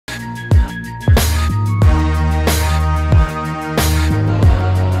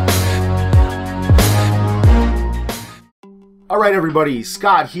Alright everybody,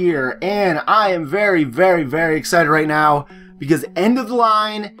 Scott here, and I am very excited right now because End of the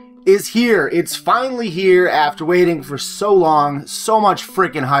Line is here. It's finally here after waiting for so long, so much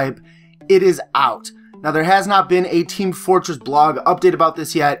freaking hype. It is out. Now there has not been a Team Fortress blog update about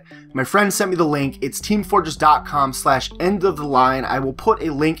this yet. My friend sent me the link. It's teamfortress.com/endoftheline. I will put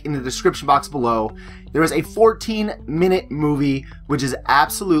a link in the description box below. There is a 14-minute movie, which is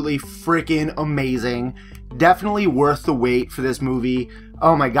absolutely freaking amazing. Definitely worth the wait for this movie.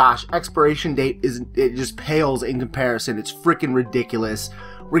 Oh my gosh, expiration date it just pales in comparison. It's freaking ridiculous.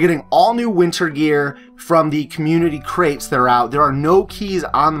 We're getting all new winter gear from the community crates that are out. There are no keys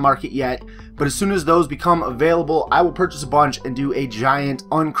on the market yet, but as soon as those become available, I will purchase a bunch and do a giant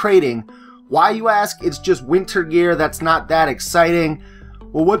uncrating. Why, you ask? It's just winter gear. That's not that exciting.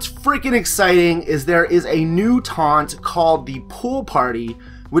 Well, what's freaking exciting is there is a new taunt called the Pool Party,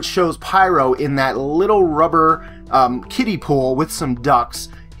 which shows Pyro in that little rubber kiddie pool with some ducks.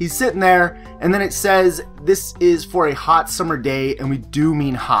 He's sitting there, and then it says this is for a hot summer day, and we do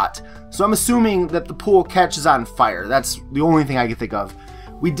mean hot. So I'm assuming that the pool catches on fire. That's the only thing I can think of.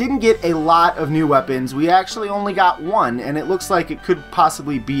 We didn't get a lot of new weapons. We actually only got one, and it looks like it could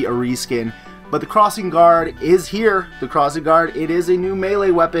possibly be a reskin. But the Crossing Guard is here. The Crossing Guard, it is a new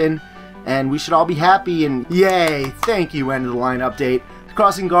melee weapon, and we should all be happy, and yay, thank you, End of the Line update. The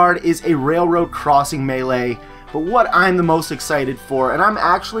Crossing Guard is a railroad crossing melee, but what I'm the most excited for, and I'm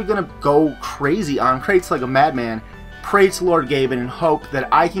actually going to go crazy on crates like a madman, pray to Lord Gaben and hope that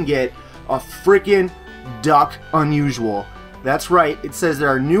I can get a freaking duck unusual. That's right, it says there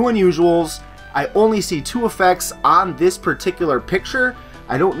are new unusuals. I only see 2 effects on this particular picture.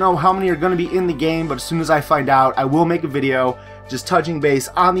 I don't know how many are going to be in the game, but as soon as I find out, I will make a video just touching base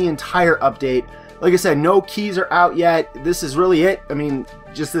on the entire update. Like I said, no keys are out yet. This is really it. I mean,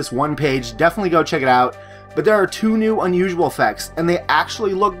 just this one page. Definitely go check it out. But there are 2 new unusual effects, and they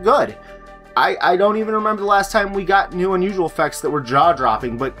actually look good. I don't even remember the last time we got new unusual effects that were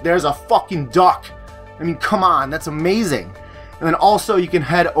jaw-dropping, but there's a fucking duck. I mean, come on, that's amazing. And then also you can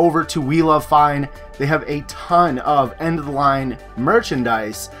head over to We Love Fine. They have a ton of End of the Line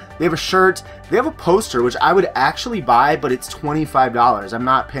merchandise. They have a shirt, they have a poster, which I would actually buy, but it's $25. I'm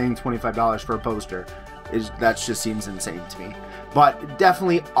not paying $25 for a poster. That just seems insane to me. But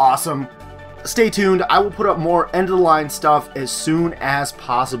definitely awesome. Stay tuned. I will put up more End of the Line stuff as soon as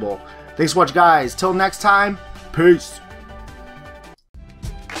possible. Thanks for watching, guys. Till next time, peace.